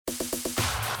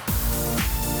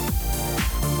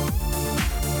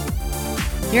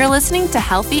You're listening to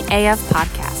Healthy AF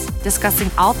Podcast,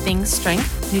 discussing all things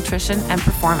strength, nutrition, and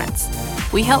performance.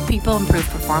 We help people improve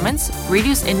performance,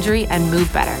 reduce injury, and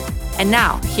move better. And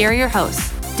now, here are your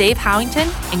hosts, Dave Howington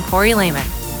and Corey Lehman.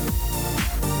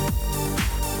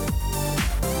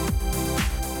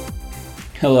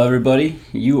 Hello, everybody.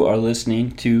 You are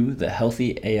listening to the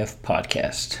Healthy AF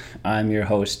Podcast. I'm your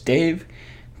host, Dave.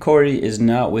 Corey is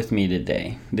not with me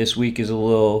today. This week is a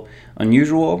little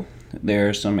unusual. There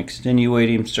are some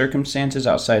extenuating circumstances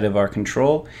outside of our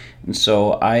control, and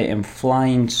so I am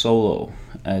flying solo.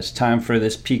 It's time for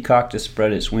this peacock to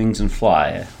spread its wings and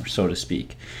fly, or so to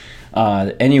speak.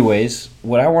 Anyways,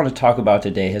 what I want to talk about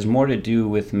today has more to do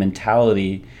with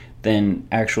mentality than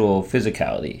actual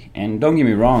physicality. And don't get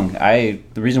me wrong, the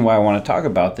reason why I want to talk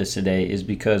about this today is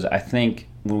because I think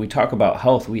when we talk about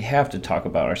health, we have to talk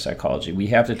about our psychology. We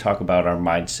have to talk about our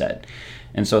mindset.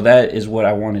 And so that is what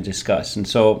I want to discuss. And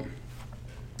so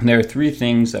there are three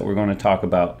things that we're going to talk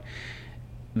about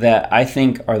that I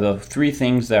think are the three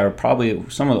things that are probably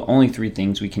some of the only three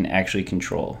things we can actually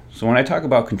control. So when I talk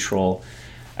about control,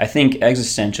 I think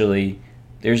existentially,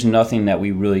 there's nothing that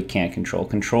we really can't control.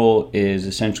 Control is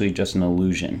essentially just an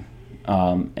illusion.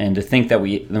 And to think that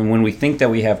when we think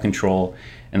that we have control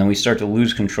and then we start to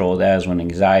lose control, that is when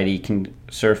anxiety can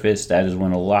surface. That is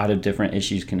when a lot of different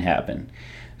issues can happen.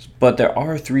 But there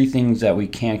are three things that we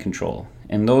can control.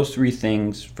 And those three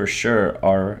things for sure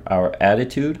are our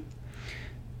attitude,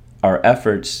 our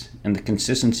efforts, and the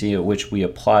consistency at which we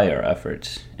apply our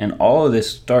efforts. And all of this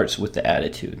starts with the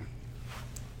attitude.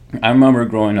 I remember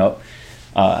growing up,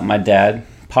 my dad,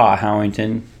 Pa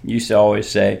Howington, used to always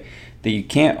say that you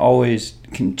can't always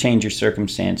change your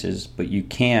circumstances, but you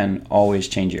can always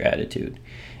change your attitude.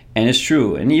 And it's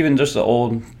true. And even just the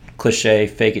old cliche,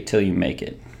 fake it till you make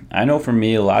it. I know for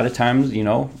me, a lot of times,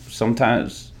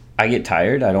 sometimes I get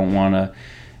tired. I don't want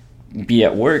to be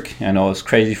at work. I know it's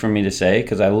crazy for me to say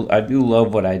because I do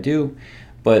love what I do,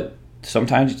 but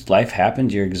sometimes life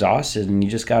happens, you're exhausted, and you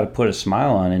just got to put a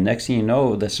smile on. And next thing you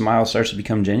know, the smile starts to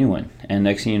become genuine. And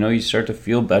next thing you know, you start to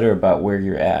feel better about where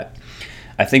you're at.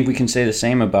 I think we can say the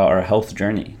same about our health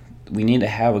journey. We need to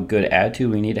have a good attitude.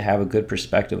 We need to have a good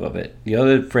perspective of it. The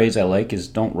other phrase I like is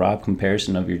don't rob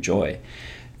comparison of your joy.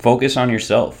 Focus on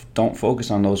yourself. Don't focus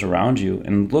on those around you,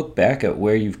 and look back at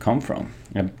where you've come from.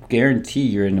 I guarantee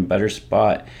you're in a better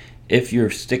spot if you're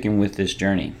sticking with this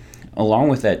journey. Along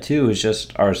with that too is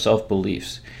just our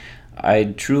self-beliefs.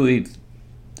 I truly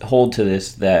hold to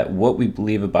this, that what we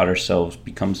believe about ourselves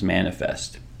becomes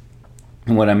manifest.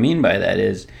 And what I mean by that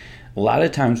is a lot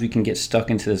of times we can get stuck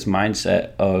into this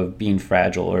mindset of being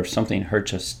fragile, or if something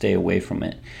hurts us, stay away from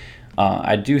it.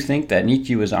 I do think that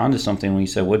Nietzsche was onto something when he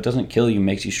said, what doesn't kill you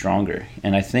makes you stronger.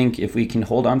 And I think if we can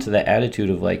hold on to that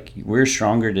attitude of like, we're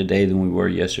stronger today than we were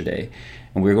yesterday,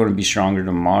 and we're going to be stronger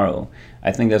tomorrow,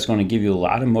 I think that's going to give you a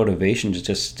lot of motivation to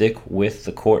just stick with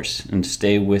the course and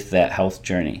stay with that health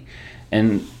journey.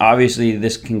 And obviously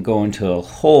this can go into a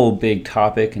whole big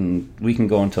topic, and we can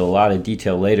go into a lot of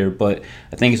detail later, but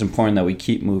I think it's important that we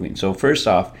keep moving. So first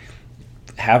off,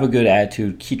 have a good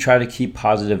attitude. Try to keep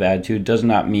positive attitude. Does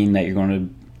not mean that you're going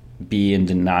to be in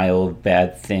denial of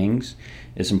bad things.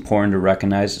 It's important to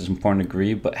recognize, it's important to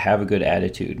agree, but have a good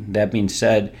attitude. That being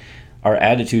said, our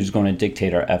attitude is going to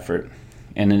dictate our effort,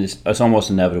 and it's almost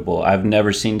inevitable. I've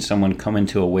never seen someone come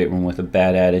into a weight room with a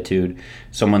bad attitude,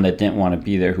 someone that didn't want to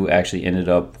be there, who actually ended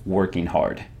up working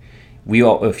hard.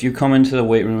 If you come into the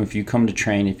weight room, if you come to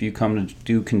train, if you come to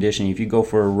do conditioning, if you go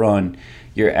for a run,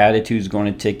 your attitude is going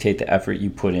to dictate the effort you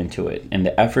put into it. And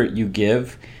the effort you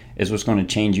give is what's going to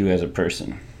change you as a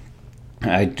person.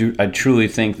 I truly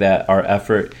think that our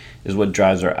effort is what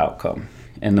drives our outcome.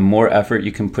 And the more effort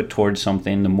you can put towards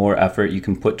something, the more effort you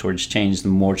can put towards change, the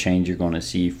more change you're going to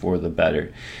see for the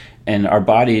better. And our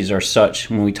bodies are such,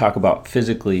 when we talk about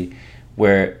physically,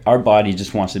 where our body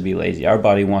just wants to be lazy. Our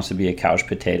body wants to be a couch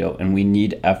potato, and we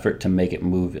need effort to make it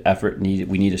move.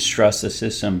 We need to stress the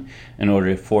system in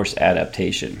order to force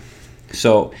adaptation.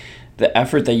 So the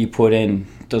effort that you put in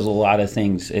does a lot of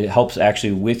things. It helps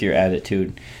actually with your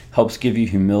attitude, helps give you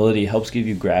humility, helps give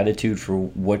you gratitude for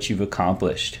what you've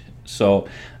accomplished. So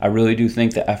I really do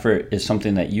think the effort is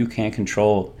something that you can't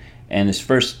control, and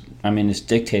it's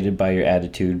dictated by your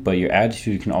attitude, but your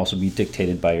attitude can also be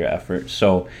dictated by your effort.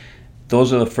 So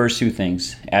those are the first two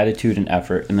things, attitude and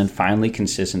effort, and then finally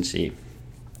consistency.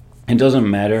 It doesn't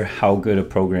matter how good a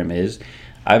program is.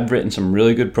 I've written some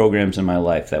really good programs in my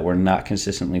life that were not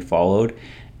consistently followed,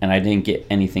 and I didn't get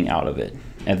anything out of it.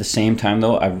 At the same time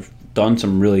though, I've done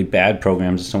some really bad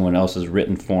programs that someone else has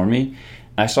written for me,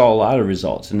 I saw a lot of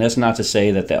results. And that's not to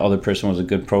say that the other person was a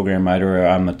good program writer or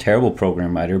I'm a terrible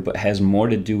program writer, but has more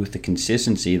to do with the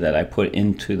consistency that I put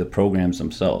into the programs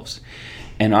themselves.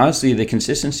 And honestly, the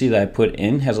consistency that I put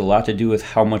in has a lot to do with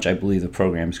how much I believe the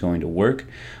program is going to work,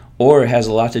 or it has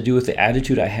a lot to do with the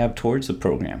attitude I have towards the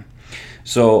program.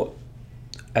 So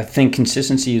I think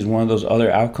consistency is one of those other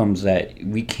outcomes that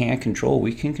we can't control.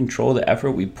 We can control the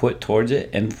effort we put towards it,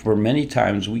 and for many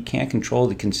times we can't control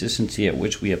the consistency at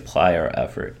which we apply our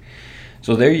effort.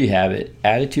 So there you have it,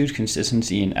 attitude,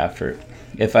 consistency, and effort.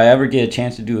 If I ever get a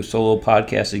chance to do a solo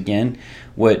podcast again,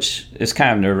 which is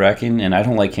kind of nerve-wracking, and I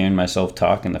don't like hearing myself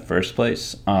talk in the first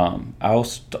place, I'll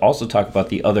also talk about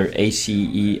the other ACE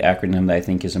acronym that I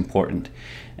think is important,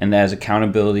 and that is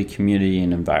accountability, community,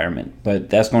 and environment. But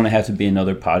that's going to have to be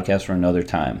another podcast for another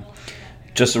time.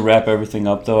 Just to wrap everything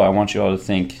up, though, I want you all to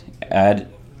think,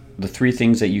 the 3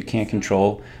 things that you can't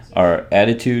control are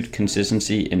attitude,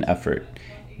 consistency, and effort.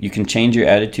 You can change your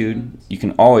attitude. You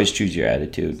can always choose your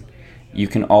attitude. You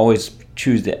can always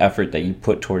choose the effort that you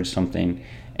put towards something,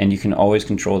 and you can always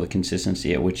control the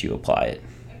consistency at which you apply it.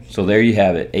 So there you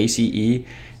have it, ACE.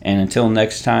 And until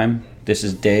next time, this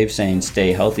is Dave saying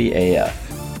stay healthy AF.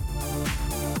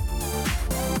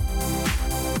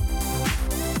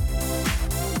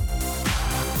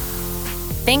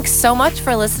 Thanks so much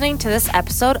for listening to this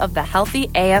episode of the Healthy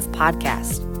AF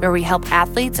podcast, where we help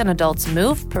athletes and adults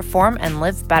move, perform, and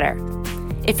live better.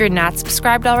 If you're not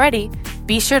subscribed already,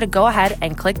 be sure to go ahead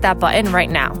and click that button right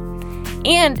now.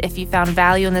 And if you found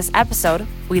value in this episode,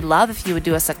 we'd love if you would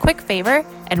do us a quick favor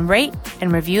and rate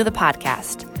and review the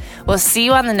podcast. We'll see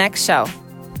you on the next show.